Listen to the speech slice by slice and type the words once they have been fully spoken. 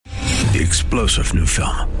The explosive new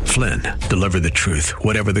film, Flynn, deliver the truth,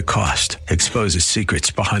 whatever the cost, exposes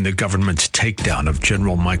secrets behind the government's takedown of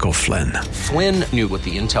General Michael Flynn. Flynn knew what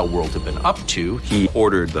the intel world had been up to. He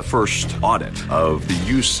ordered the first audit of the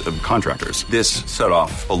use of contractors. This set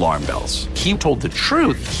off alarm bells. He told the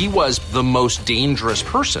truth. He was the most dangerous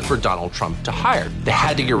person for Donald Trump to hire. They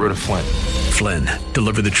had to get rid of Flynn. Flynn,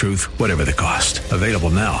 deliver the truth, whatever the cost. Available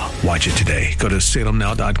now. Watch it today. Go to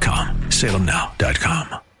salemnow.com.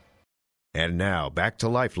 salemnow.com. And now, back to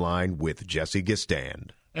Lifeline with Jesse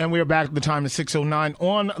Gistand. And we are back. The time is 6:09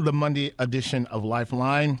 on the Monday edition of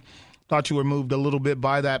Lifeline. Thought you were moved a little bit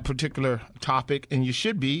by that particular topic, and you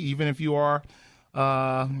should be, even if you are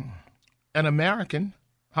an American.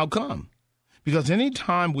 How come? Because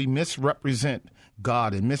anytime we misrepresent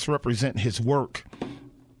God and misrepresent his work,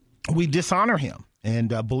 we dishonor him. And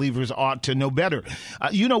believers ought to know better.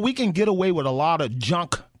 We can get away with a lot of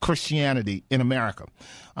junk Christianity in America,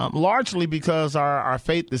 largely because our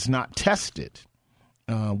faith is not tested.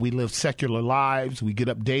 We live secular lives. We get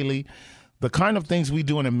up daily. The kind of things we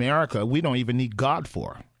do in America, we don't even need God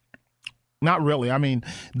for. Not really. I mean,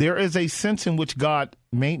 there is a sense in which God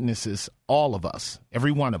maintenances all of us,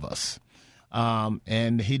 every one of us.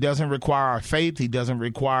 And he doesn't require our faith. He doesn't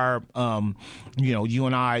require, you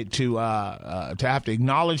and I to have to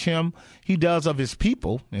acknowledge him. He does of his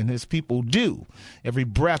people, and his people do. Every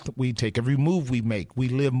breath we take, every move we make, we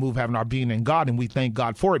live, move, having our being in God, and we thank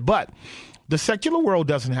God for it. But the secular world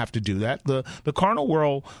doesn't have to do that. The carnal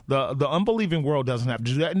world, the unbelieving world doesn't have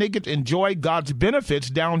to do that. And they get to enjoy God's benefits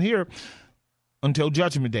down here until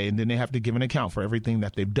Judgment Day, and then they have to give an account for everything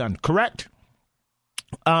that they've done. Correct?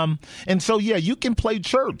 And so, you can play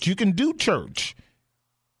church. You can do church.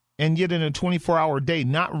 And yet in a 24-hour day,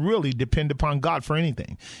 not really depend upon God for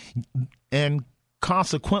anything. And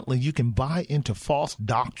consequently, you can buy into false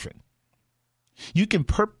doctrine. You can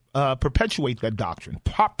perpetuate that doctrine,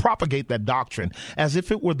 propagate that doctrine as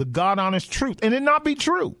if it were the God-honest truth, and it not be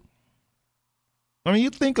true. I mean, you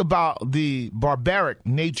think about the barbaric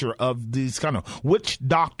nature of these kind of witch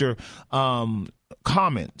doctor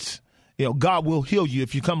comments. God will heal you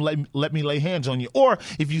if you come let me lay hands on you, or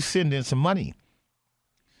if you send in some money.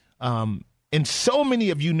 And so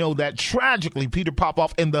many of you know that tragically Peter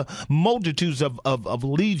Popoff and the multitudes of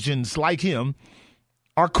legions like him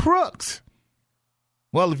are crooks.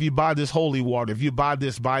 Well, if you buy this holy water, if you buy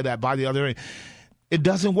this, buy that, buy the other, it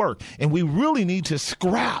doesn't work. And we really need to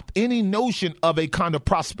scrap any notion of a kind of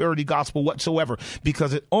prosperity gospel whatsoever,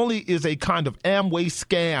 because it only is a kind of Amway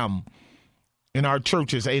scam in our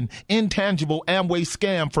churches, an intangible Amway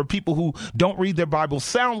scam for people who don't read their Bible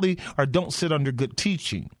soundly or don't sit under good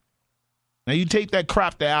teaching. Now, you take that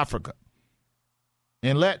crap to Africa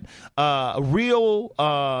and let real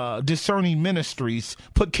discerning ministries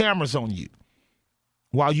put cameras on you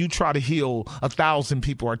while you try to heal 1,000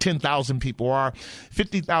 people or 10,000 people or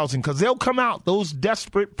 50,000, because they'll come out, those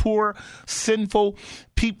desperate, poor, sinful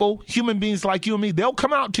people, human beings like you and me, they'll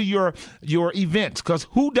come out to your events, because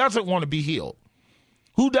who doesn't want to be healed?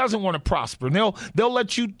 Who doesn't want to prosper? And they'll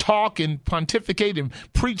let you talk and pontificate and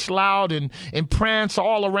preach loud and prance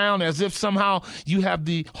all around as if somehow you have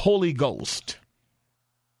the Holy Ghost.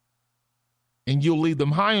 And you'll leave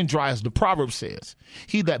them high and dry, as the proverb says.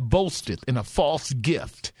 He that boasteth in a false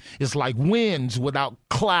gift is like winds without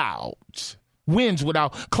clouds. Winds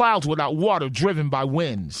without clouds, without water, driven by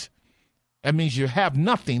winds. That means you have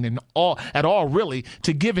nothing at all really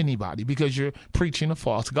to give anybody, because you're preaching a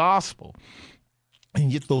false gospel.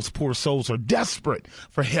 And yet those poor souls are desperate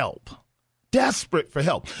for help. Desperate for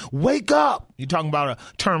help. Wake up. You're talking about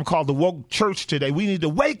a term called the woke church today. We need to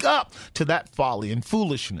wake up to that folly and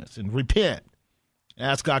foolishness and repent.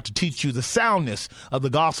 Ask God to teach you the soundness of the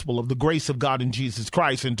gospel of the grace of God in Jesus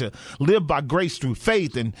Christ, and to live by grace through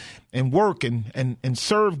faith and work and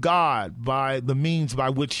serve God by the means by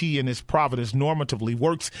which he in his providence normatively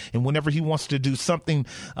works. And whenever he wants to do something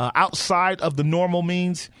outside of the normal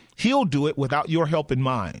means, he'll do it without your help in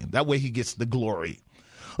mind. That way he gets the glory.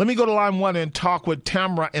 Let me go to line one and talk with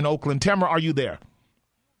Tamara in Oakland. Tamara, are you there?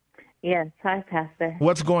 Yes. Hi, Pastor.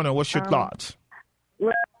 What's going on? What's your thoughts?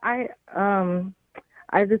 Well, I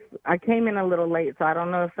came in a little late, so I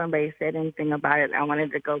don't know if somebody said anything about it. I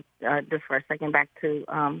wanted to go just for a second back to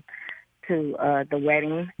the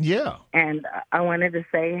wedding. Yeah. And I wanted to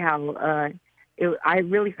say how I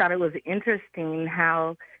really thought it was interesting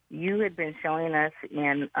how you had been showing us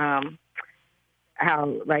in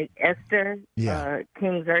how, like, Esther,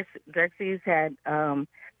 King Xerxes had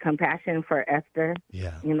compassion for Esther,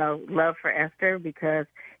 love for Esther, because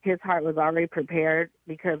his heart was already prepared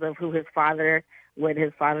because of what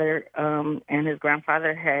his father and his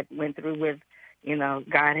grandfather had went through with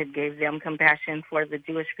God had gave them compassion for the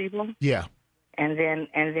Jewish people. Yeah. And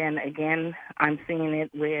then again, I'm seeing it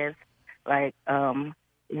with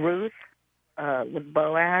Ruth, with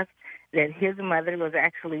Boaz, that his mother was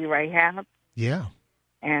actually Rahab. Yeah.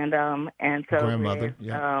 And so grandmother.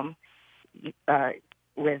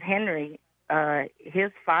 with Henry,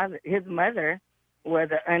 his mother was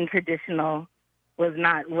an untraditional, was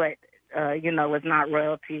not what was not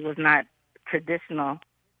royalty, was not traditional.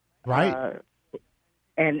 Right.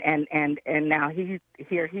 And now he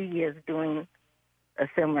is doing a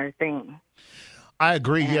similar thing. I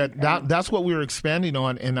agree. That's what we were expanding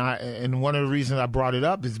on, and one of the reasons I brought it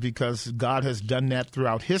up is because God has done that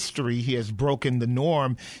throughout history. He has broken the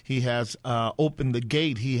norm. He has opened the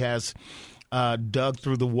gate. He has dug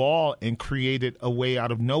through the wall and created a way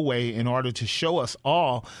out of no way in order to show us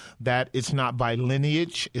all that it's not by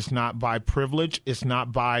lineage, it's not by privilege, it's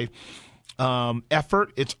not by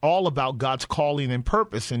effort. It's all about God's calling and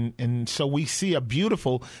purpose. And so we see a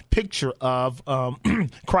beautiful picture of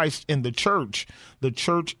Christ in the church. The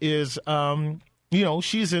church is,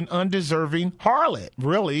 she's an undeserving harlot,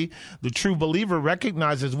 really. The true believer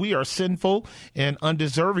recognizes we are sinful and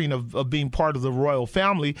undeserving of being part of the royal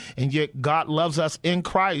family, and yet God loves us in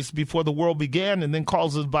Christ before the world began and then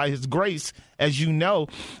calls us by his grace, as you know,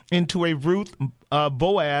 into a Ruth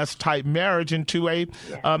Boaz type marriage, into a,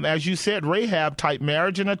 as you said, Rahab type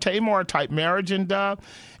marriage, and a Tamar type marriage, and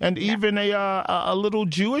even a little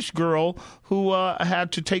Jewish girl who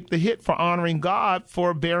had to take the hit for honoring God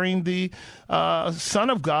for bearing the Son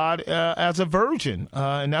of God as a virgin,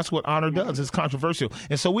 and that's what honor does. It's controversial,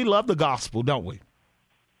 and so we love the gospel, don't we?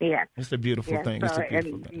 Yeah, it's a beautiful thing. It's a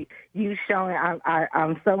beautiful thing. You showing,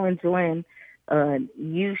 I'm so enjoying.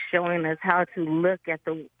 You showing us how to look at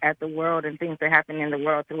the world and things that happen in the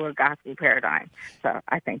world through a gospel paradigm. So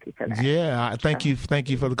I thank you for that. Yeah, thank you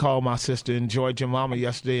for the call, my sister. Enjoyed your mama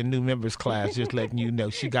yesterday in new members class. Just letting you know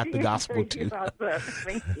she got the gospel too.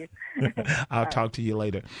 Thank you. I'll talk to you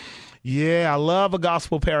later. Yeah, I love a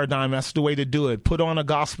gospel paradigm. That's the way to do it. Put on a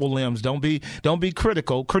gospel lens. Don't be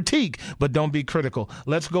critical. Critique, but don't be critical.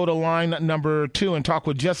 Let's go to line number 2 and talk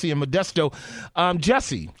with Jesse and Modesto.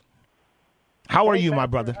 Jesse. How are you, my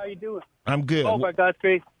brother? How you doing? I'm good. Oh, by God's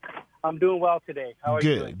grace, I'm doing well today. How are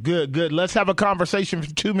you doing? Good. Let's have a conversation for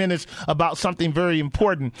 2 minutes about something very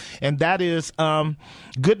important, and that is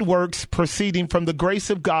good works proceeding from the grace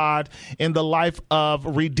of God in the life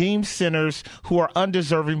of redeemed sinners who are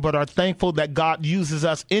undeserving but are thankful that God uses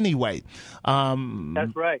us anyway.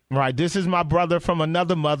 That's right. Right. This is my brother from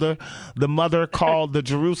another mother, the mother called the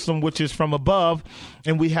Jerusalem, which is from above,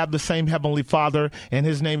 and we have the same Heavenly Father, and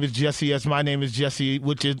his name is Jesse, as my name is Jesse,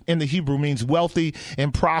 which is, in the Hebrew means wealthy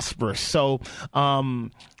and prosperous. So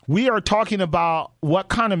we are talking about what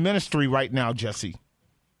kind of ministry right now, Jesse?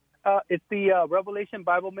 It's the Revelation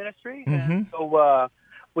Bible Ministry. Mm-hmm. And so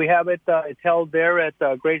we have it. It's held there at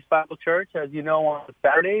Grace Bible Church, as you know, on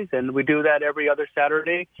Saturdays, and we do that every other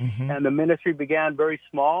Saturday. Mm-hmm. And the ministry began very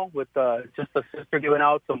small with just a sister giving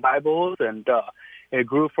out some Bibles, and it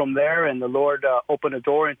grew from there. And the Lord opened a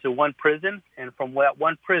door into one prison, and from that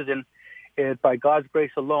one prison, it, by God's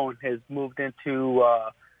grace alone, has moved into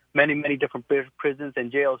many, many different prisons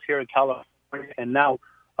and jails here in California, and now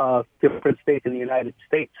different states in the United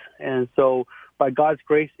States. And so by God's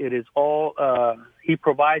grace, it is all, he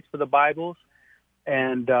provides for the Bibles,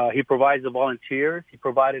 and he provides the volunteers. He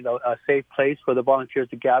provided a safe place for the volunteers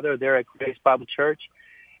to gather there at Grace Bible Church.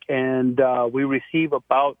 And we receive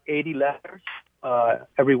about 80 letters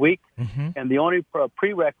every week. Mm-hmm. And the only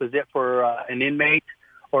prerequisite for an inmate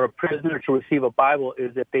or a prisoner to receive a Bible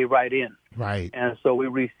is that they write in. Right. And so we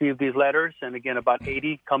receive these letters, and again, about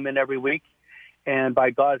 80 come in every week. And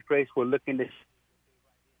by God's grace, we're looking to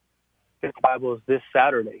get Bibles this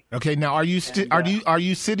Saturday. Okay. Now, are you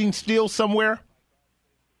sitting still somewhere?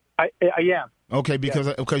 I am. Okay,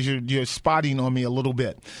 because you're spotting on me a little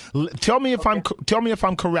bit. Tell me if I'm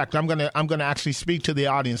correct. I'm gonna actually speak to the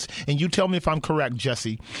audience, and you tell me if I'm correct,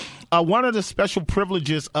 Jesse. One of the special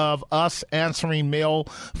privileges of us answering mail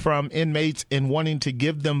from inmates and wanting to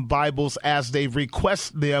give them Bibles as they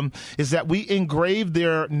request them is that we engrave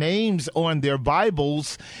their names on their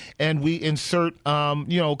Bibles, and we insert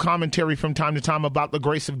commentary from time to time about the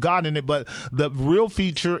grace of God in it. But the real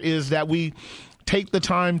feature is that we take the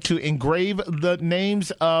time to engrave the names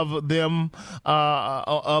of them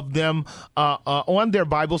on their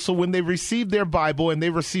Bible. So when they receive their Bible, and they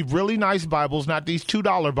receive really nice Bibles, not these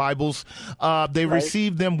 $2 Bibles, they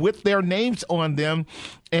receive them with their names on them.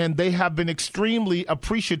 And they have been extremely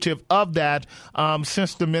appreciative of that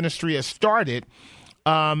since the ministry has started.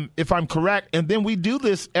 if I'm correct. And then we do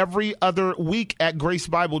this every other week at Grace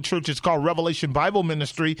Bible Church. It's called Revelation Bible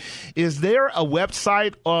Ministry. Is there a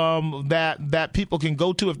website that people can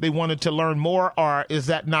go to if they wanted to learn more, or is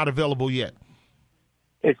that not available yet?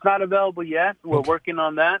 It's not available yet. We're working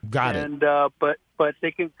on that. Got it. And but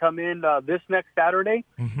they can come in this next Saturday,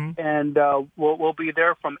 and we'll be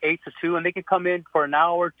there from 8 to 2, and they can come in for an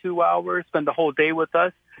hour, 2 hours, spend the whole day with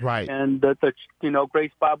us. Right. And the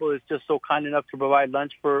Grace Bible is just so kind enough to provide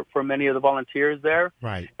lunch for many of the volunteers there.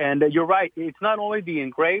 Right. And you're right. It's not only the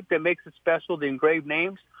engraved that makes it special, the engraved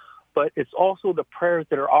names, but it's also the prayers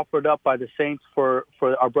that are offered up by the saints for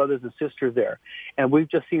our brothers and sisters there. And we've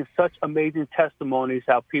just seen such amazing testimonies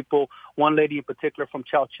how people, one lady in particular from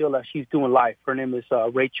Chowchilla, she's doing life. Her name is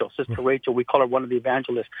Rachel, Sister Rachel. We call her one of the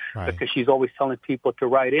evangelists because she's always telling people to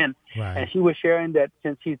write in. Right. And she was sharing that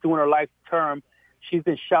since she's doing her life term, she's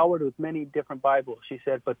been showered with many different Bibles. She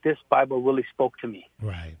said, but this Bible really spoke to me.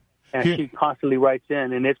 Right. And she constantly writes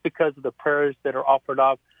in. And it's because of the prayers that are offered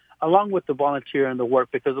up, along with the volunteer and the work,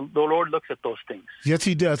 because the Lord looks at those things. Yes,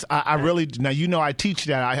 he does. I really, now, I teach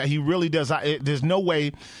that. He really does. There's no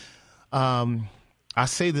way, I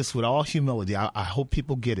say this with all humility. I hope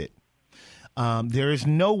people get it. There is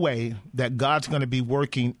no way that God's going to be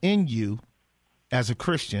working in you as a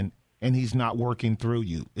Christian and he's not working through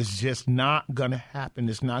you. It's just not going to happen.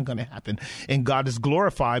 It's not going to happen. And God is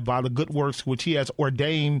glorified by the good works which he has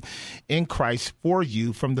ordained in Christ for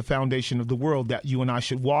you from the foundation of the world, that you and I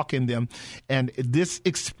should walk in them. And this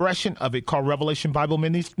expression of it, called Revelation Bible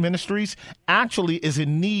Ministries, actually is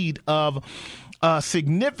in need of a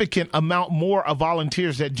significant amount more of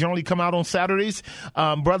volunteers that generally come out on Saturdays.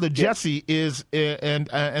 Brother Jesse is and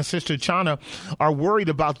Sister Chana are worried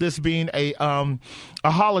about this being a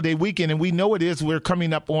holiday weekend, and we know it is. We're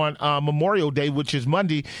coming up on Memorial Day, which is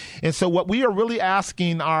Monday. And so what we are really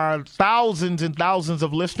asking our thousands and thousands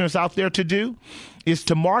of listeners out there to do is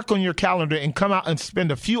to mark on your calendar and come out and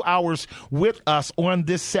spend a few hours with us on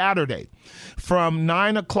this Saturday from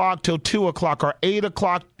 9 o'clock till 2 o'clock or 8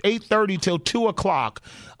 o'clock, 8:30 till 2 o'clock.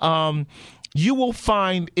 You will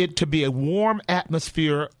find it to be a warm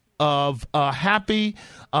atmosphere of happy,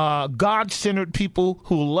 God-centered people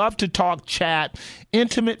who love to talk, chat,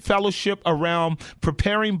 intimate fellowship around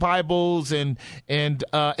preparing Bibles and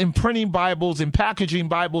imprinting Bibles and packaging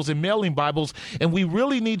Bibles and mailing Bibles. And we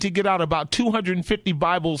really need to get out about 250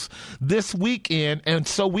 Bibles this weekend. And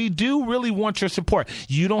so we do really want your support.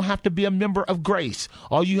 You don't have to be a member of Grace.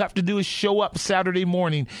 All you have to do is show up Saturday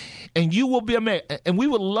morning and you will be amazed. And we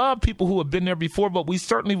would love people who have been there before, but we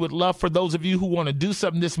certainly would love for those of you who want to do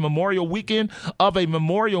something this Memorial weekend of a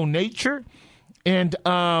memorial nature. And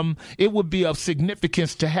it would be of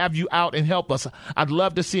significance to have you out and help us. I'd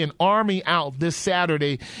love to see an army out this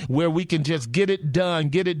Saturday where we can just get it done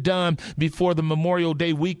before the Memorial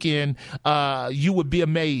Day weekend. You would be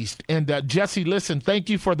amazed. And Jesse, listen, thank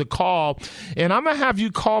you for the call. And I'm going to have you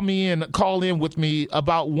call in with me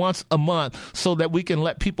about once a month so that we can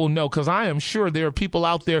let people know, because I am sure there are people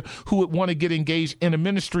out there who would want to get engaged in a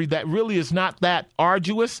ministry that really is not that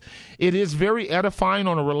arduous. It is very edifying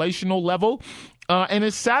on a relational level. And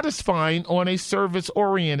it's satisfying on a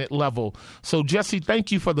service-oriented level. So, Jesse,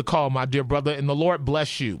 thank you for the call, my dear brother, and the Lord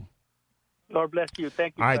bless you. Lord bless you.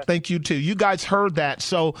 Thank you. All right, thank you, too. You guys heard that.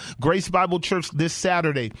 So, Grace Bible Church this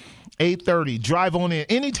Saturday, 8:30. Drive on in.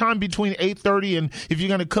 Anytime between 8:30 and if you're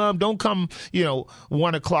going to come, don't come,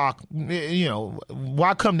 1 o'clock.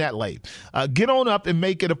 Why come that late? Get on up and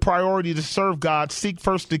make it a priority to serve God. Seek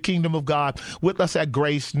first the kingdom of God with us at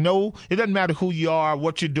Grace. No, it doesn't matter who you are,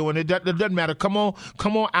 what you're doing. It doesn't matter. Come on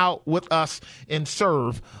out with us and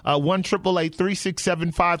serve.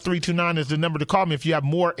 1-888-367-5329 is the number to call me if you have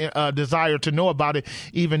more desire to know about it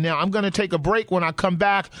even now. I'm going to take a break. When I come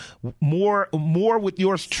back, more with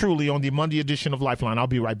yours truly on the Monday edition of Lifeline. I'll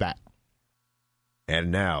be right back. And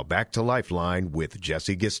now back to Lifeline with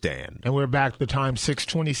Jesse Gistand. And we're back. The time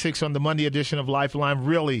 6:26 on the Monday edition of Lifeline.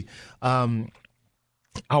 Really, our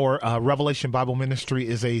Revelation Bible Ministry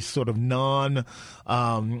is a sort of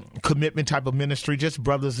non-commitment type of ministry, just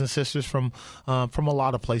brothers and sisters from a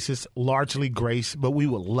lot of places, largely Grace. But we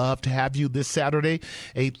would love to have you this Saturday,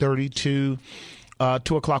 8:30 to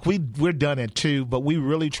 2 o'clock. We're done at 2, but we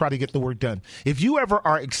really try to get the work done. If you ever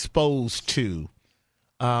are exposed to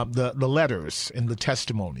the letters and the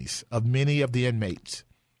testimonies of many of the inmates,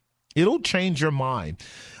 it'll change your mind.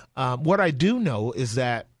 What I do know is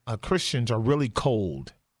that Christians are really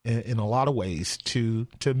cold in a lot of ways to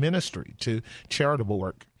ministry, to charitable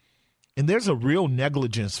work. And there's a real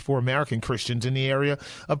negligence for American Christians in the area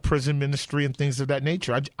of prison ministry and things of that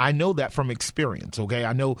nature. I know that from experience, okay?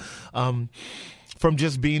 I know from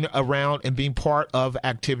just being around and being part of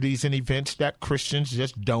activities and events that Christians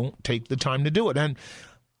just don't take the time to do it. And,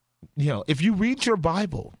 if you read your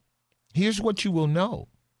Bible, here's what you will know.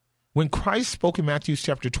 When Christ spoke in Matthew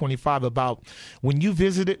chapter 25 about when you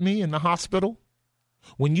visited me in the hospital,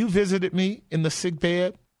 when you visited me in the sick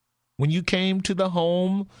bed, when you came to the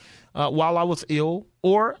home while I was ill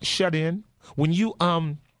or shut in, when you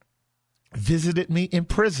visited me in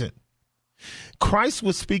prison, Christ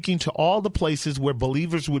was speaking to all the places where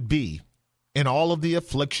believers would be in all of the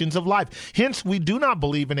afflictions of life. Hence, we do not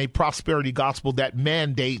believe in a prosperity gospel that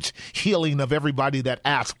mandates healing of everybody that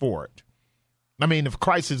asks for it. I mean, if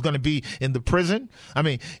Christ is going to be in the prison,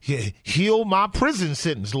 heal my prison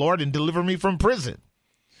sentence, Lord, and deliver me from prison.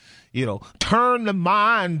 Turn the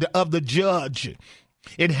mind of the judge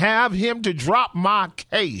and have him to drop my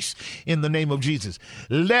case in the name of Jesus.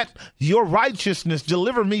 Let your righteousness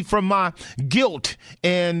deliver me from my guilt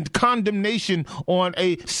and condemnation on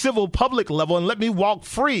a civil public level and let me walk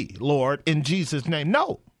free, Lord, in Jesus' name.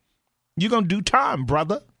 No, you're going to do time,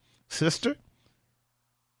 brother, sister.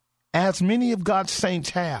 As many of God's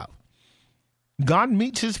saints have, God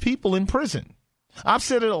meets his people in prison. I've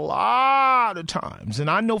said it a lot of times, and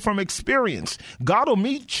I know from experience, God will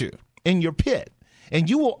meet you in your pit. And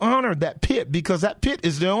you will honor that pit because that pit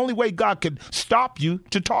is the only way God could stop you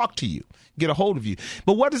to talk to you, get a hold of you.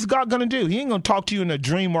 But what is God going to do? He ain't going to talk to you in a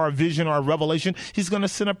dream or a vision or a revelation. He's going to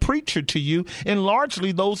send a preacher to you. And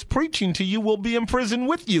largely those preaching to you will be in prison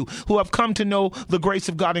with you who have come to know the grace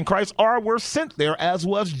of God in Christ or were sent there, as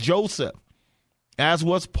was Joseph, as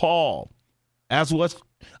was Paul, as was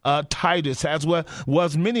Titus, as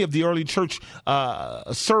was many of the early church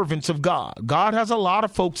servants of God. God has a lot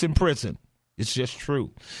of folks in prison. It's just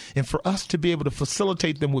true. And for us to be able to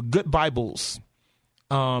facilitate them with good Bibles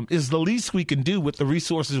is the least we can do with the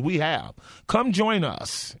resources we have. Come join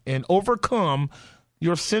us and overcome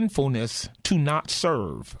your sinfulness to not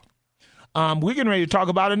serve. We're getting ready to talk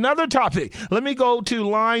about another topic. Let me go to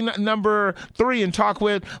line number 3 and talk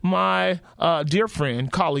with my dear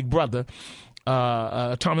friend, colleague, brother,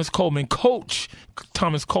 Thomas Coleman. Coach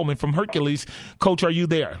Thomas Coleman from Hercules. Coach, are you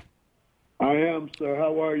there? I am, sir.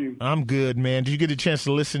 How are you? I'm good, man. Did you get a chance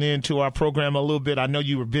to listen in to our program a little bit? I know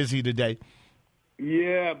you were busy today.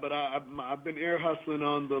 Yeah, but I've been ear hustling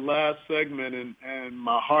on the last segment, and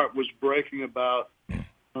my heart was breaking about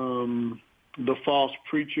the false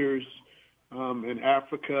preachers in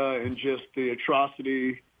Africa and just the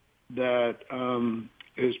atrocity that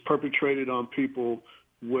is perpetrated on people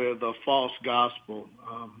with a false gospel.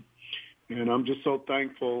 And I'm just so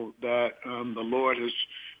thankful that the Lord has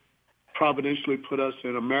providentially put us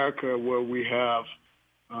in America where we have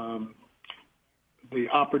the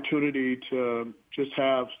opportunity to just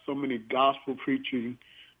have so many gospel preaching,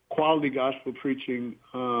 quality gospel preaching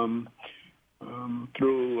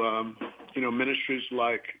through ministries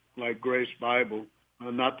like Grace Bible.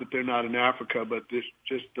 Not that they're not in Africa, but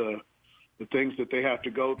just the things that they have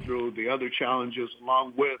to go through, the other challenges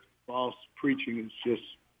along with false preaching is just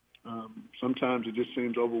sometimes it just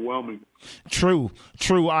seems overwhelming. True.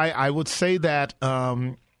 I would say that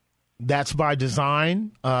that's by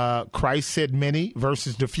design. Christ said many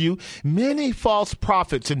versus the few. Many false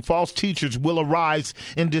prophets and false teachers will arise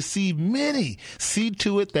and deceive many. See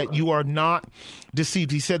to it that you are not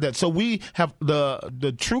deceived. He said that. So we have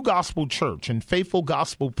the true gospel church and faithful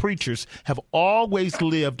gospel preachers have always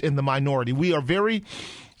lived in the minority. We are very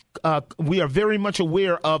much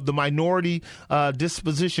aware of the minority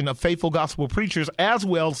disposition of faithful gospel preachers, as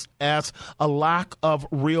well as a lack of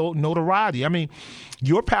real notoriety. I mean,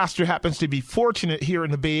 your pastor happens to be fortunate here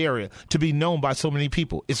in the Bay Area to be known by so many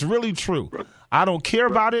people. It's really true. Right. I don't care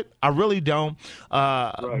about it. I really don't.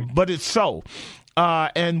 But it's so.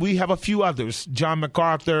 And we have a few others, John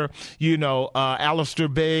MacArthur, Alistair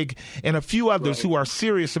Begg, and a few others who are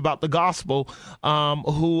serious about the gospel,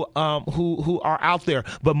 who are out there.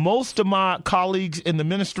 But most of my colleagues in the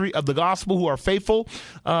ministry of the gospel who are faithful,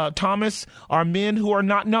 Thomas, are men who are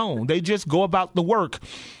not known. They just go about the work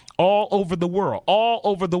all over the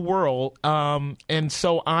world. And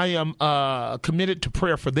so I am committed to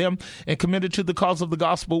prayer for them and committed to the cause of the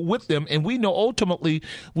gospel with them. And we know ultimately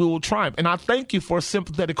we will triumph. And I thank you for a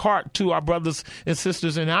sympathetic heart to our brothers and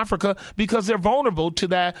sisters in Africa because they're vulnerable to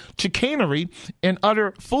that chicanery and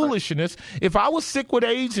utter foolishness. If I was sick with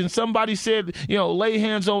AIDS and somebody said, lay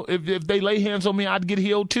hands on, if they lay hands on me, I'd get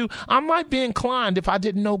healed too, I might be inclined if I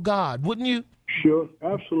didn't know God, wouldn't you? Sure,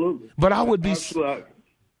 absolutely. But I would be... Absolutely.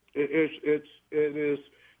 It is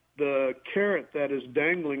the carrot that is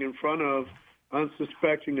dangling in front of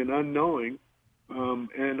unsuspecting and unknowing.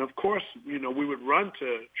 And, of course, we would run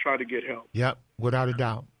to try to get help. Yep, without a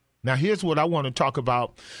doubt. Now, here's what I want to talk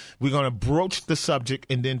about. We're going to broach the subject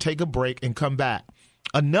and then take a break and come back.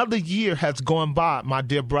 Another year has gone by, my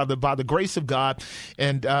dear brother, by the grace of God,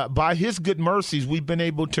 and by his good mercies, we've been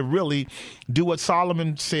able to really do what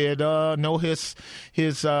Solomon said.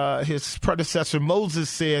 His predecessor Moses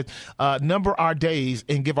said, number our days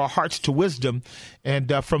and give our hearts to wisdom.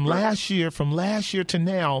 And from last year to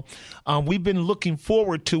now, we've been looking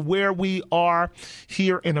forward to where we are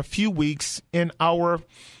here in a few weeks in our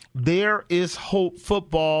There Is Hope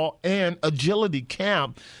football and agility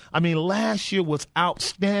camp. I mean, last year was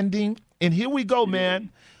outstanding. And here we go,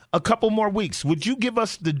 man. A couple more weeks. Would you give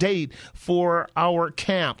us the date for our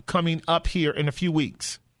camp coming up here in a few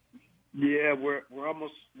weeks? Yeah, we're a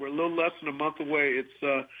little less than a month away.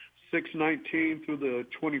 It's 6/19 through the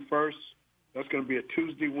 21st. That's going to be a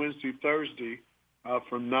Tuesday, Wednesday, Thursday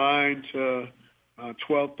from 9 to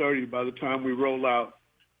 12:30 by the time we roll out.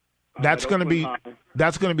 That's going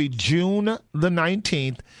to be June the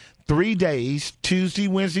 19th, 3 days, Tuesday,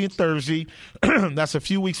 Wednesday, and Thursday. That's a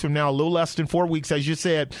few weeks from now, a little less than 4 weeks, as you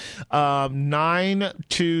said. 9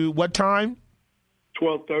 to what time?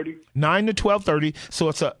 12:30. 9 to 12:30. So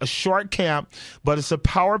it's a short camp, but it's a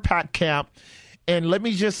power pack camp. And let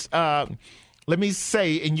me just let me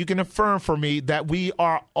say, and you can affirm for me, that we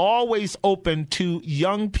are always open to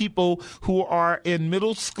young people who are in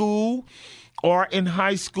middle school or in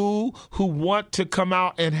high school who want to come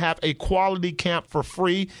out and have a quality camp for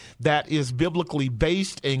free that is biblically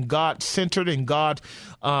based and God-centered and God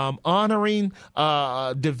honoring,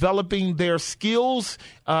 developing their skills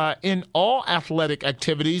in all athletic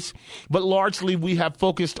activities. But largely we have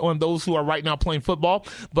focused on those who are right now playing football.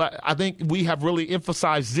 But I think we have really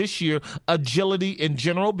emphasized this year agility in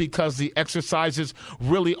general because the exercises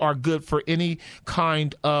really are good for any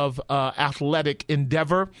kind of athletic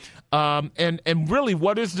endeavor. And really,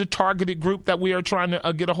 what is the targeted group that we are trying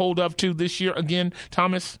to get a hold of to this year again,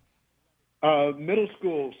 Thomas? Middle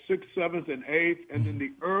school, 6th, 7th, and 8th, and then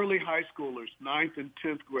the early high schoolers, 9th and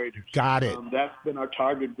 10th graders. Got it. That's been our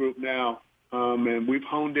target group now, and we've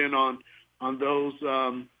honed in on those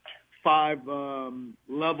 5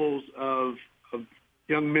 levels of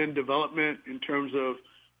young men development in terms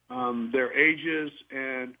of their ages,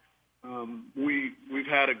 and we've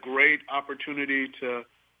had a great opportunity to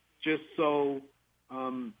just so,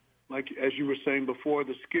 like as you were saying before,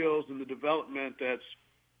 the skills and the development that's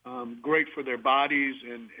great for their bodies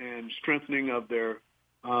and strengthening of their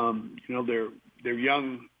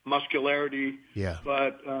young muscularity. Yeah.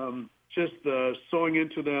 But just sowing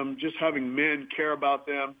into them, just having men care about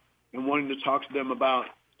them and wanting to talk to them about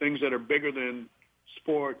things that are bigger than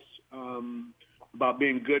sports, about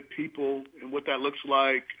being good people and what that looks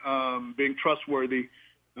like, being trustworthy,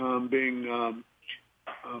 being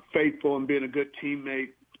faithful and being a good teammate.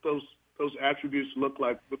 Those attributes look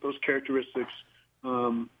like, what those characteristics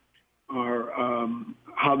are,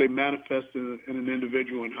 how they manifest in an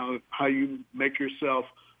individual, and how you make yourself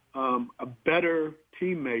a better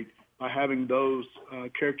teammate by having those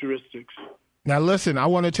characteristics. Now, listen, I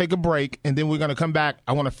want to take a break, and then we're going to come back.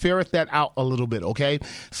 I want to ferret that out a little bit, okay?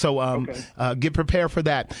 So get prepared for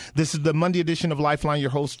that. This is the Monday edition of Lifeline.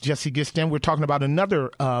 Your host, Jesse Gistan. We're talking about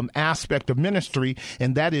another aspect of ministry,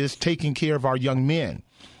 and that is taking care of our young men.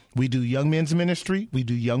 We do young men's ministry. We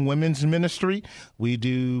do young women's ministry. We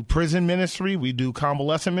do prison ministry. We do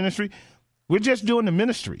convalescent ministry. We're just doing the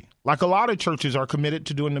ministry, like a lot of churches are committed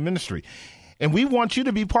to doing the ministry. And we want you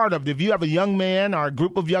to be part of it. If you have a young man or a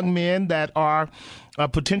group of young men that are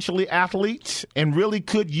potentially athletes and really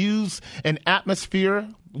could use an atmosphere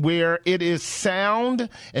where it is sound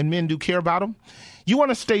and men do care about them, you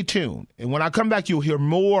want to stay tuned. And when I come back, you'll hear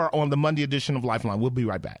more on the Monday edition of Lifeline. We'll be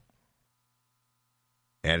right back.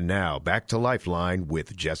 And now back to Lifeline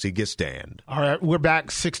with Jesse Gistan. All right, we're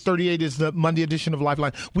back. 6:38 is the Monday edition of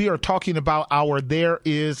Lifeline. We are talking about our There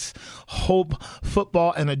Is Hope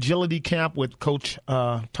football and agility camp with Coach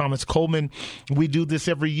Thomas Coleman. We do this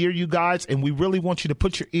every year, you guys, and we really want you to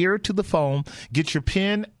put your ear to the phone, get your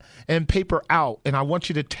pen and paper out, and I want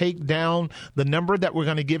you to take down the number that we're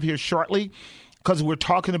going to give here shortly, because we're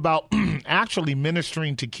talking about actually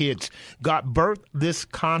ministering to kids. God birthed this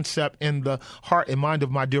concept in the heart and mind of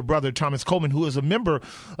my dear brother, Thomas Coleman, who is a member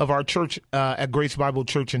of our church at Grace Bible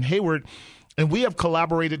Church in Hayward. And we have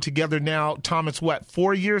collaborated together now, Thomas,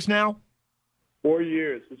 4 years now? 4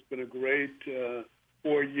 years. It's been a great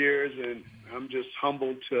 4 years, and I'm just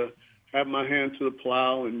humbled to have my hand to the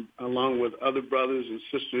plow, and along with other brothers and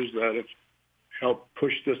sisters that have helped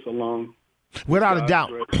push this along. Without a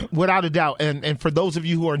doubt. Without a doubt. And for those of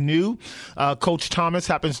you who are new, Coach Thomas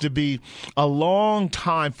happens to be a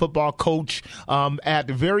long-time football coach at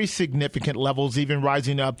very significant levels, even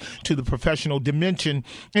rising up to the professional dimension,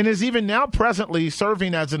 and is even now presently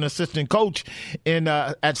serving as an assistant coach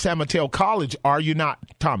at San Mateo College. Are you not,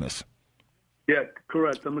 Thomas? Yeah,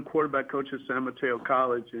 correct. I'm the quarterback coach at San Mateo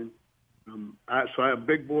College, and so I have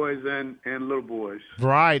big boys and little boys.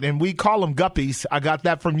 Right, and we call them guppies. I got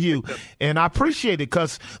that from you, and I appreciate it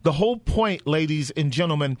because the whole point, ladies and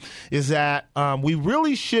gentlemen, is that we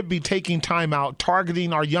really should be taking time out,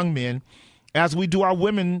 targeting our young men, as we do our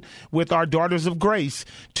women with our daughters of grace,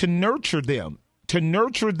 to nurture them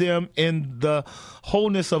in the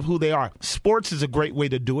wholeness of who they are. Sports is a great way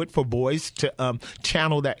to do it for boys, to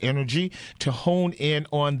channel that energy, to hone in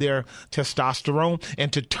on their testosterone,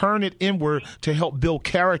 and to turn it inward to help build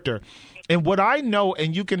character. And what I know,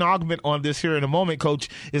 and you can augment on this here in a moment, Coach,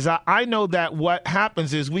 is I know that what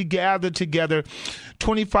happens is we gather together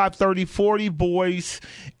 25, 30, 40 boys,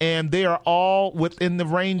 and they are all within the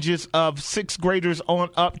ranges of sixth graders on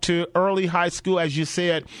up to early high school, as you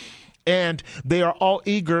said. And they are all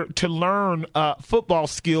eager to learn football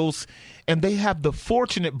skills, and they have the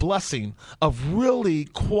fortunate blessing of really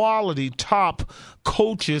quality top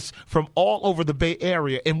coaches from all over the Bay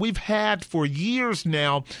Area. And we've had for years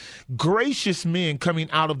now gracious men coming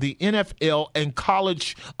out of the NFL and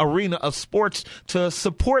college arena of sports to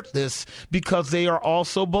support this, because they are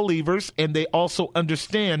also believers and they also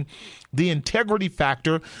understand the integrity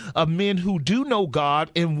factor of men who do know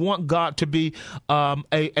God and want God to be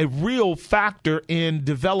a real factor in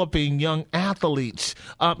developing young athletes.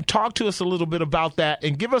 Talk to us a little bit about that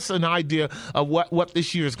and give us an idea of what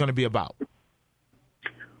this year is going to be about.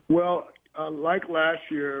 Well, like last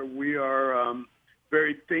year, we are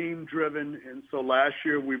very theme-driven, and so last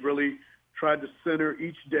year we really tried to center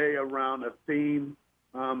each day around a theme.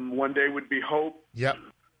 One day would be hope. Yep.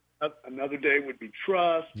 Another day would be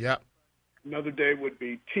trust. Yep. Another day would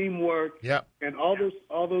be teamwork. Yep. And all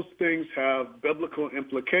those things have biblical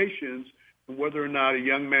implications. And whether or not a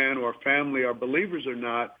young man or a family are believers or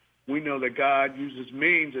not, we know that God uses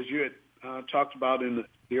means, as you had talked about in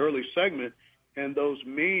the early segment, and those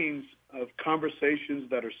means of conversations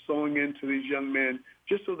that are sowing into these young men,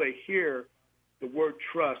 just so they hear the word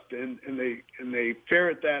trust and they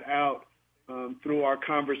ferret that out through our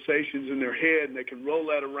conversations in their head, and they can roll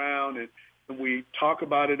that around, and we talk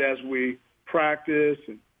about it as we practice,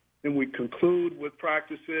 and we conclude with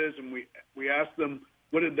practices, and we ask them,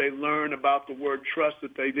 what did they learn about the word trust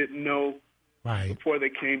that they didn't know before they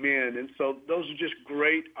came in? And so those are just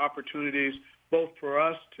great opportunities, both for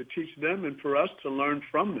us to teach them and for us to learn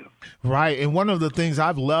from them. Right. And one of the things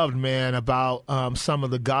I've loved, man, about some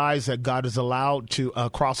of the guys that God has allowed to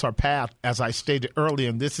cross our path, as I stated earlier,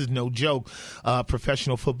 and this is no joke,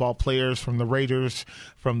 professional football players from the Raiders,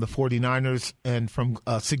 from the 49ers, and from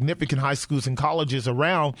significant high schools and colleges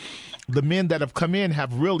around, the men that have come in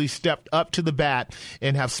have really stepped up to the bat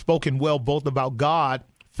and have spoken well both about God,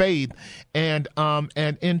 faith, and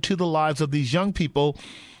into the lives of these young people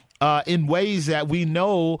in ways that we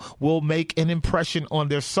know will make an impression on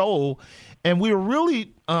their soul. And we're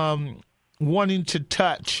really wanting to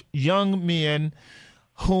touch young men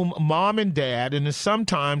whom mom and dad, and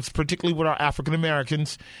sometimes, particularly with our African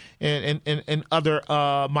Americans and other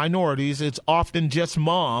minorities, it's often just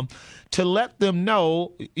mom, to let them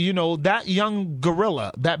know, that young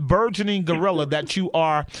gorilla, that burgeoning gorilla that you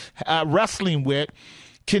are wrestling with,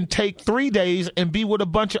 can take 3 days and be with a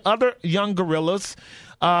bunch of other young gorillas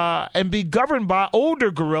and be governed by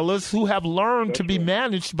older gorillas who have learned to be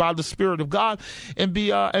managed by the Spirit of God and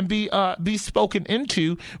be spoken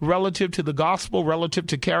into relative to the gospel, relative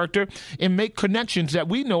to character, and make connections that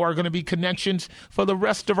we know are going to be connections for the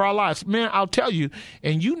rest of our lives. Man, I'll tell you,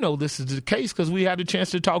 and you know this is the case because we had a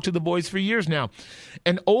chance to talk to the boys for years now.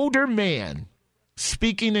 An older man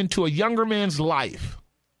speaking into a younger man's life,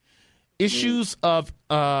 issues of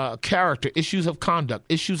character, issues of conduct,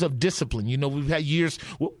 issues of discipline. We've had years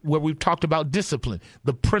where we've talked about discipline,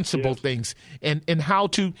 the principle things, and how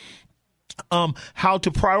to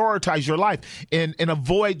prioritize your life and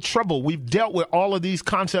avoid trouble. We've dealt with all of these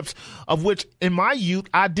concepts of which in my youth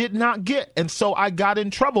I did not get. And so I got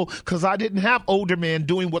in trouble because I didn't have older men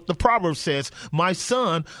doing what the proverb says. My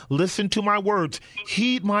son, listen to my words,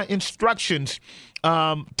 heed my instructions,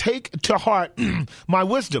 take to heart my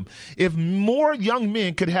wisdom. If more young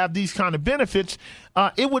men could have these kind of benefits,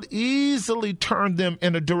 it would easily turn them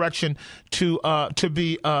in a direction to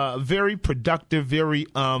be very productive, very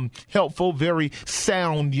helpful, very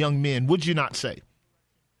sound young men. Would you not say?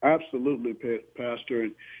 Absolutely, Pastor.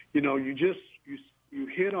 And you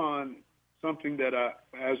hit on something that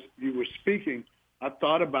as you were speaking, I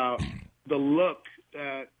thought about the look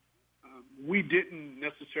that we didn't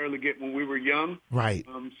necessarily get when we were young. Right.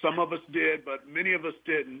 Some of us did, but many of us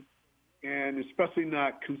didn't, and especially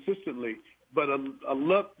not consistently. But a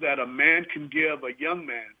look that a man can give a young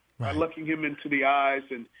man by looking him into the eyes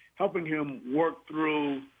and helping him work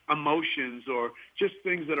through emotions or just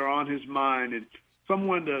things that are on his mind, and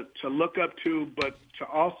someone to look up to, but to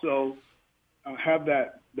also have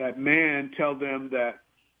that man tell them that,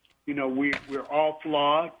 you know, we're all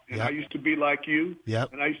flawed, and I used to be like you,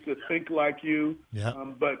 and I used to think like you,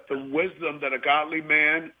 but the wisdom that a godly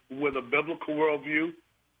man with a biblical worldview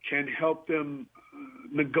can help them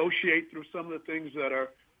negotiate through some of the things that are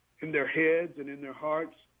in their heads and in their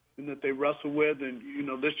hearts and that they wrestle with. And, you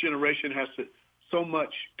know, this generation has so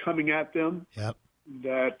much coming at them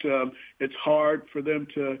that it's hard for them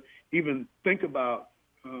to even think about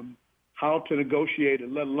how to negotiate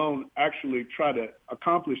and let alone actually try to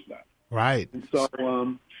accomplish that. Right. And so,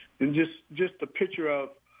 and just the picture of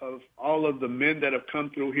all of the men that have come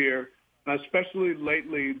through here, especially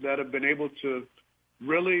lately, that have been able to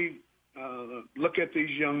really look at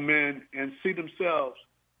these young men and see themselves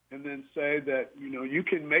and then say that, you know, you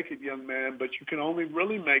can make it, young man, but you can only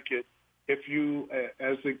really make it if you,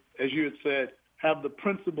 as you had said, have the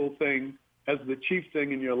principal thing as the chief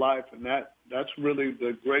thing in your life, and that's really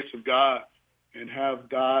the grace of God, and have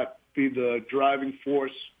God be the driving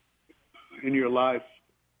force in your life.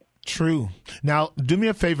 True. Now, do me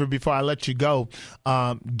a favor before I let you go.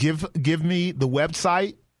 Give me the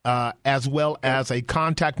website as well as a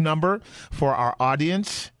contact number for our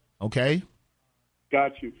audience. Okay.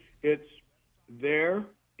 Got you. It's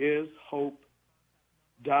thereishope.biz.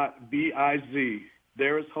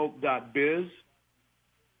 Thereishope.biz.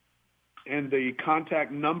 And the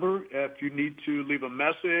contact number, if you need to leave a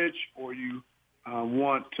message or you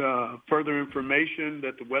want further information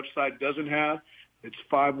that the website doesn't have, it's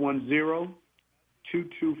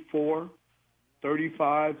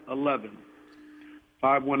 510-224-3511.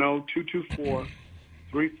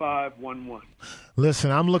 510-224-3511.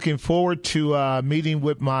 Listen, I'm looking forward to meeting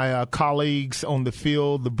with my colleagues on the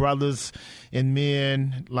field, the brothers and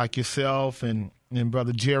men like yourself and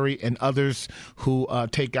Brother Jerry and others who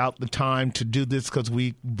take out the time to do this, because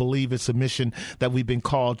we believe it's a mission that we've been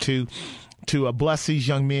called to bless these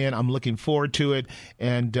young men. I'm looking forward to it.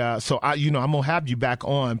 And so, I'm going to have you back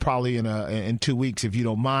on probably in 2 weeks, if you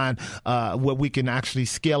don't mind, where we can actually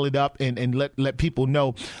scale it up and let people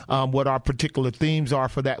know what our particular themes are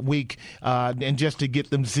for that week, and just to get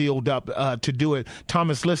them zealed up to do it.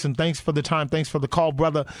 Thomas, listen, thanks for the time. Thanks for the call,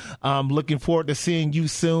 brother. Looking forward to seeing you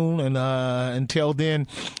soon. And until then,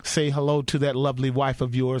 say hello to that lovely wife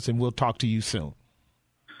of yours, and we'll talk to you soon.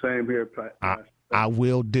 Same here, Pat. I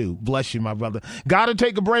will do. Bless you, my brother. Got to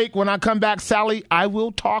take a break. When I come back, Sally, I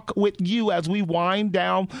will talk with you as we wind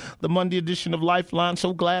down the Monday edition of Lifeline.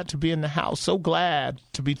 So glad to be in the house. So glad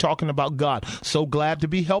to be talking about God. So glad to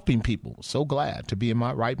be helping people. So glad to be in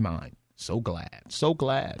my right mind. So glad. So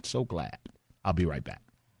glad. So glad. I'll be right back.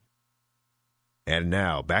 And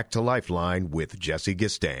now back to Lifeline with Jesse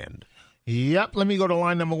Gistand. Yep. Let me go to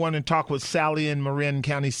line number 1 and talk with Sally in Marin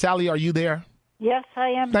County. Sally, are you there? Yes, I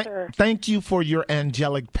am, sir. Thank you for your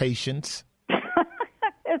angelic patience.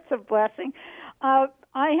 It's a blessing. I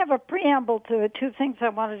have a preamble to 2 things I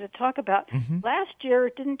wanted to talk about. Mm-hmm. Last year,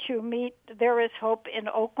 didn't you meet There Is Hope in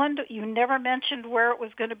Oakland? You never mentioned where it was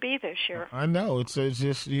going to be this year. I know. It's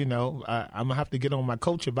just, I'm going to have to get on my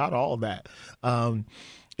coach about all that.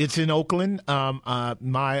 It's in Oakland,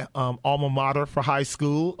 my alma mater for high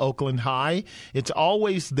school, Oakland High. It's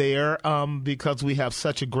always there because we have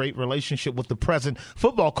such a great relationship with the present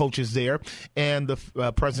football coaches there and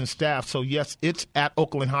the present staff. So, yes, it's at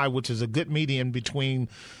Oakland High, which is a good median between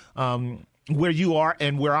where you are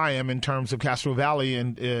and where I am in terms of Castro Valley,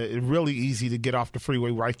 and really easy to get off the freeway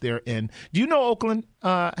right there. And do you know Oakland?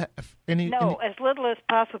 No, as little as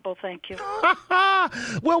possible, thank you.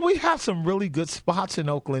 Well, we have some really good spots in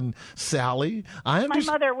Oakland, Sally. My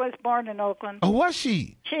mother was born in Oakland. Oh, was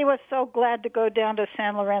she? She was so glad to go down to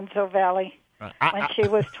San Lorenzo Valley when she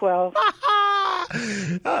was 12.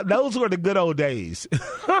 Those were the good old days.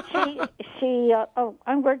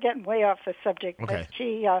 We're getting way off the subject, okay. But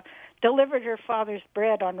she delivered her father's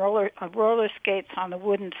bread on roller skates on the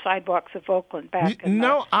wooden sidewalks of Oakland back in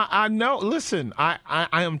I know. Listen, I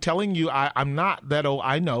am telling you, I'm not that old,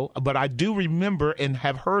 I know, but I do remember and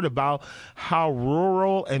have heard about how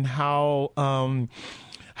rural and how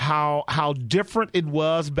how different it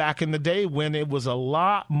was back in the day when it was a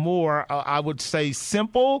lot more, I would say,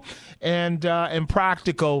 simple and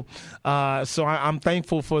practical. So I'm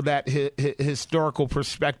thankful for that historical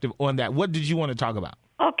perspective on that. What did you want to talk about?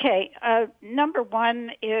 Okay. Number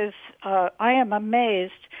one is I am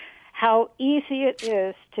amazed how easy it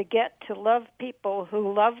is to get to love people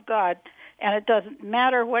who love God, and it doesn't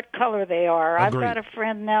matter what color they are. Agreed. I've got a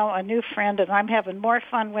friend now, a new friend, and I'm having more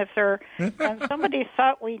fun with her. And somebody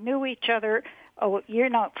thought we knew each other,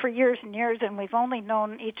 for years and years, and we've only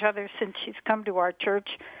known each other since she's come to our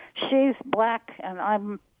church. She's black, and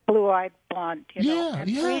I'm blue-eyed blonde. And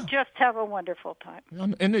we just have a wonderful time.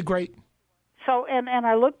 Isn't it great? So, and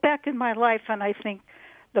I look back in my life, and I think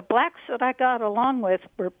the blacks that I got along with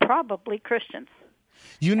were probably Christians.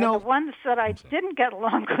 And the ones that I didn't get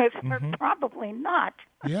along with were probably not.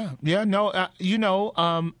 I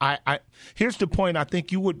here's the point I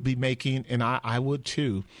think you would be making, and I would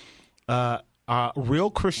too.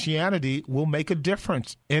 Real Christianity will make a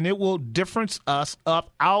difference, and it will difference us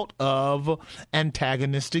up out of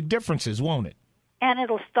antagonistic differences, won't it? And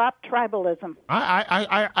it'll stop tribalism.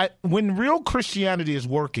 When real Christianity is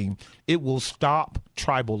working, it will stop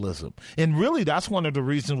tribalism. And really, that's one of the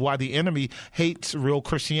reasons why the enemy hates real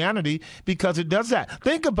Christianity, because it does that.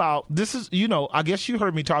 Think about, this is, I guess you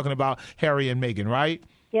heard me talking about Harry and Meghan, right?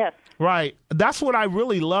 Yes. Right. That's what I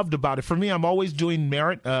really loved about it. For me, I'm always doing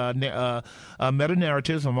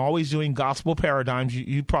meta-narratives. I'm always doing gospel paradigms.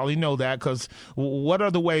 You probably know that, because what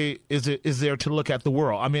other way is there to look at the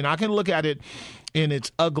world? I mean, I can look at it in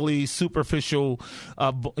its ugly, superficial,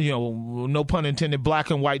 no pun intended, black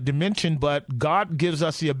and white dimension, but God gives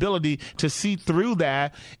us the ability to see through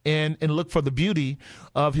that and look for the beauty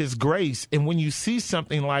of his grace. And when you see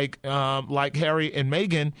something like Harry and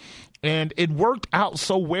Meghan, and it worked out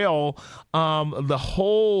so well, the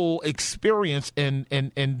whole experience and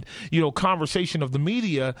conversation of the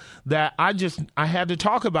media, that I had to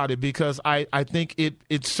talk about it, because I think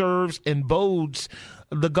it serves and bodes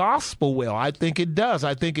the gospel well. I think it does.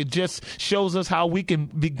 I think it just shows us how we can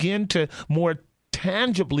begin to more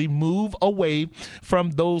tangibly move away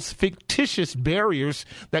from those fictitious barriers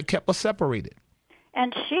that kept us separated.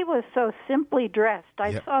 And she was so simply dressed.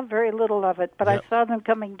 I saw very little of it, but I saw them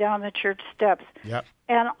coming down the church steps. Yep.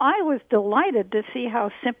 And I was delighted to see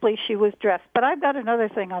how simply she was dressed. But I've got another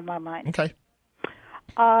thing on my mind. Okay.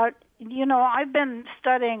 I've been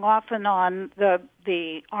studying off and on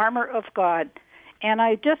the armor of God. And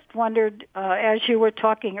I just wondered, as you were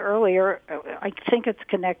talking earlier, I think it's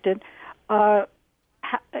connected, can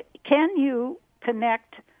you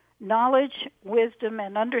connect knowledge, wisdom,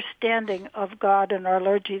 and understanding of God and our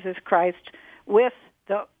Lord Jesus Christ with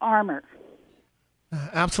the armor?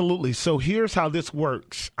 Absolutely. So here's how this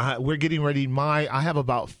works. We're getting ready. I have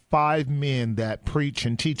about 5 men that preach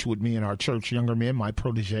and teach with me in our church, younger men, my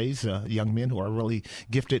proteges, young men who are really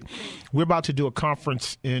gifted. We're about to do a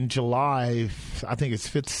conference in July, I think it's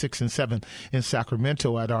 5th, 6th, and 7th in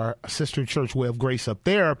Sacramento at our sister church, Way of Grace, up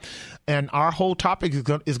there. And our whole topic is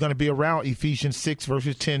going to be around Ephesians 6,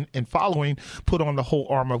 verses 10 and following, put on the whole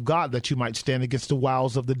armor of God that you might stand against the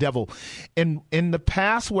wiles of the devil. And in the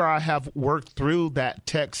past, where I have worked through that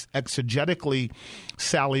text exegetically,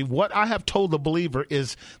 Sally, what I have told the believer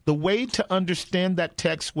is the way to understand that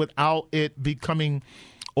text without it becoming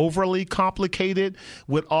overly complicated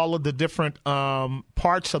with all of the different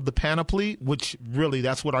parts of the panoply, which really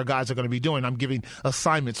that's what our guys are going to be doing. I'm giving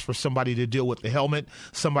assignments for somebody to deal with the helmet,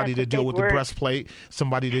 somebody to deal with the breastplate,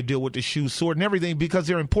 somebody to deal with the shoe, sword, and everything, because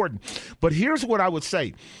they're important. But here's what I would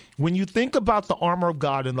say. When you think about the armor of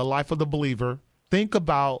God in the life of the believer, think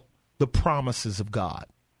about the promises of God.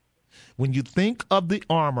 When you think of the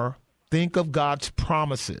armor, think of God's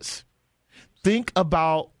promises. Think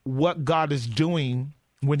about what God is doing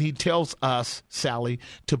when he tells us, Sally,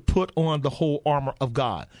 to put on the whole armor of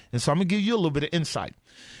God. And so I'm going to give you a little bit of insight.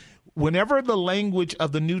 Whenever the language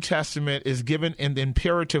of the New Testament is given in the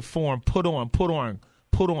imperative form, put on, put on,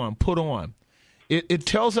 put on, put on, it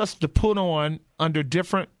tells us to put on under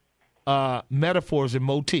different metaphors and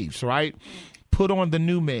motifs, right? Put on the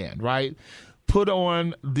new man, right? Put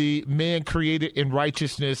on the man created in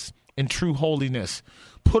righteousness and true holiness.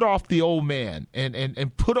 Put off the old man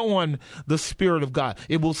and put on the Spirit of God.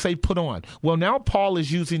 It will say put on. Well, now Paul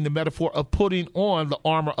is using the metaphor of putting on the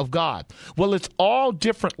armor of God. Well, it's all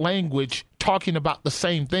different language talking about the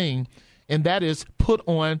same thing, and that is put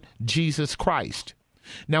on Jesus Christ.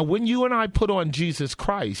 Now, when you and I put on Jesus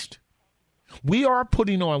Christ, we are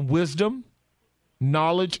putting on wisdom,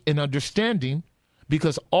 knowledge, and understanding,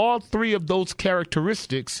 because all three of those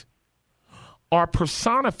characteristics are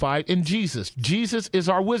personified in Jesus. Jesus is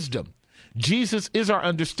our wisdom. Jesus is our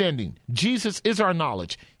understanding. Jesus is our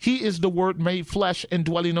knowledge. He is the Word made flesh and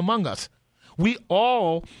dwelling among us. We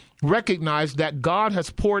all recognize that God has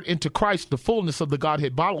poured into Christ the fullness of the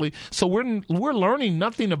Godhead bodily. So we're learning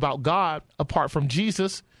nothing about God apart from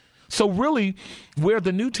Jesus. So really, where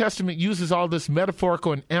the New Testament uses all this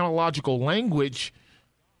metaphorical and analogical language,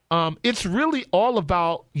 it's really all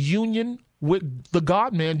about union with the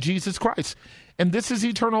God-man, Jesus Christ. And this is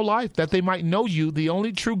eternal life, that they might know you, the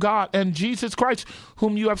only true God, and Jesus Christ,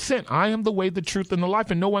 whom you have sent. I am the way, the truth, and the life,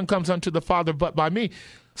 and no one comes unto the Father but by me.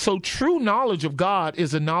 So true knowledge of God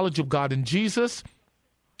is a knowledge of God in Jesus.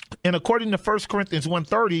 And according to 1 Corinthians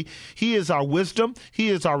 1:30, he is our wisdom, he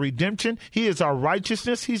is our redemption, he is our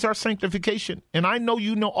righteousness, he's our sanctification. And I know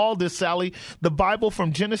you know all this, Sally. The Bible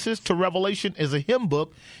from Genesis to Revelation is a hymn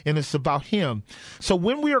book, and it's about him. So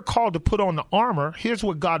when we are called to put on the armor, here's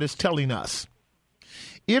what God is telling us.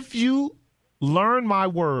 If you learn my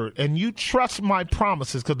word and you trust my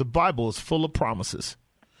promises, because the Bible is full of promises,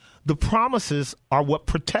 the promises are what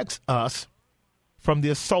protects us from the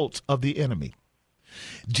assaults of the enemy.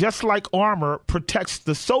 Just like armor protects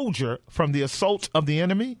the soldier from the assaults of the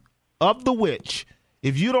enemy, of the which,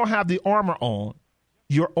 if you don't have the armor on,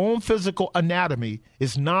 your own physical anatomy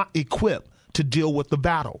is not equipped to deal with the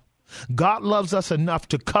battle. God loves us enough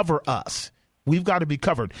to cover us. We've got to be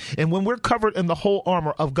covered. And when we're covered in the whole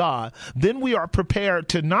armor of God, then we are prepared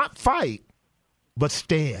to not fight, but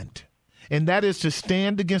stand. And that is to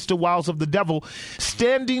stand against the wiles of the devil,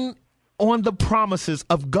 standing on the promises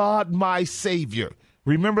of God, my Savior.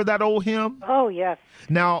 Remember that old hymn? Oh, yes.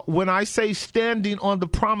 Now, when I say standing on the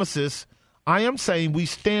promises, I am saying we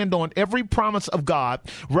stand on every promise of God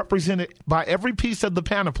represented by every piece of the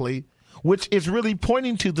panoply, which is really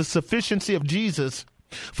pointing to the sufficiency of Jesus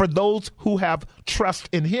for those who have trust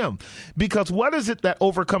in him. Because what is it that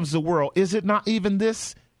overcomes the world? Is it not even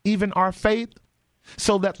this, even our faith?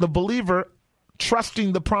 So that the believer,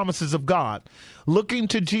 trusting the promises of God, looking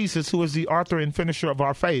to Jesus, who is the author and finisher of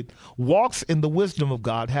our faith, walks in the wisdom of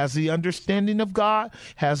God, has the understanding of God,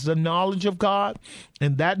 has the knowledge of God,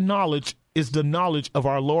 and that knowledge is the knowledge of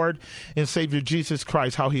our Lord and Savior Jesus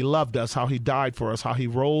Christ, how he loved us, how he died for us, how he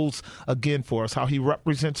rose again for us, how he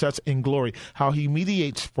represents us in glory, how he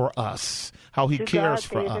mediates for us, how he cares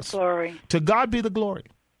for us. To God be the glory.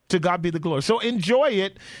 To God be the glory. So enjoy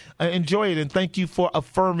it, and thank you for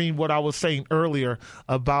affirming what I was saying earlier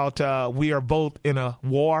about we are both in a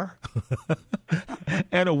war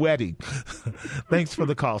and a wedding. Thanks for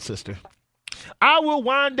the call, sister. I will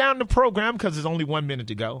wind down the program because there's only 1 minute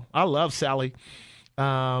to go. I love Sally,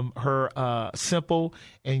 her simple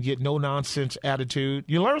and yet no-nonsense attitude.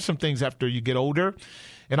 You learn some things after you get older.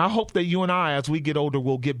 And I hope that you and I, as we get older,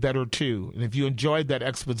 will get better too. And if you enjoyed that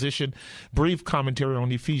exposition, brief commentary on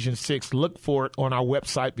Ephesians 6, look for it on our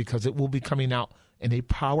website because it will be coming out in a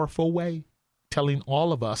powerful way, telling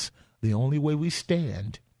all of us the only way we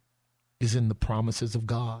stand is in the promises of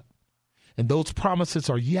God. And those promises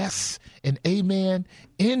are yes and amen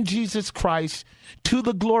in Jesus Christ to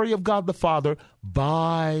the glory of God the Father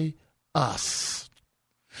by us.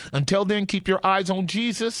 Until then, keep your eyes on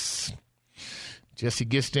Jesus. Jesse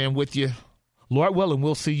Gistan with you. Lord willing,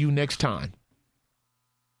 we'll see you next time.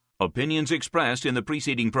 Opinions expressed in the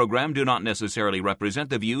preceding program do not necessarily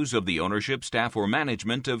represent the views of the ownership, staff, or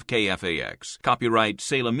management of KFAX. Copyright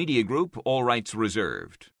Salem Media Group, all rights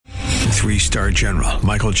reserved. 3-star General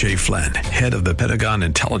Michael J. Flynn, head of the Pentagon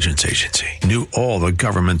Intelligence Agency, knew all the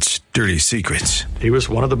government's dirty secrets. He was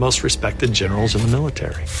one of the most respected generals in the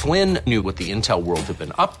military. Flynn knew what the intel world had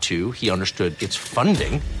been up to. He understood its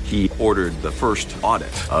funding. He ordered the first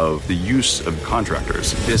audit of the use of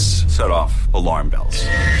contractors. This set off alarm bells.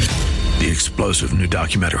 The explosive new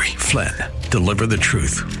documentary, Flynn, Deliver the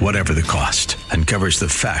Truth, Whatever the Cost, uncovers the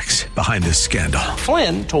facts behind this scandal.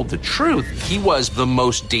 Flynn told the truth. He was the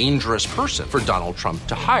most dangerous person for Donald Trump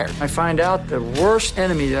to hire. I find out the worst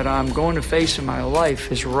enemy that I'm going to face in my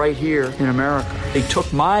life is right here in America. They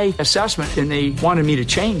took my assessment and they wanted me to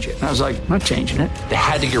change it. And I was like, I'm not changing it. They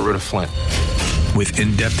had to get rid of Flynn. With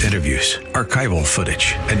in-depth interviews, archival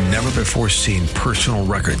footage, and never-before-seen personal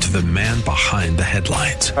records of the man behind the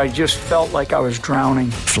headlines. I just felt like I was drowning.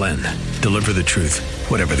 Flynn, Deliver the Truth,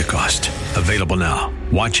 Whatever the Cost. Available now.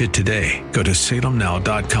 Watch it today. Go to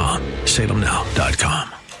salemnow.com.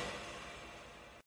 salemnow.com.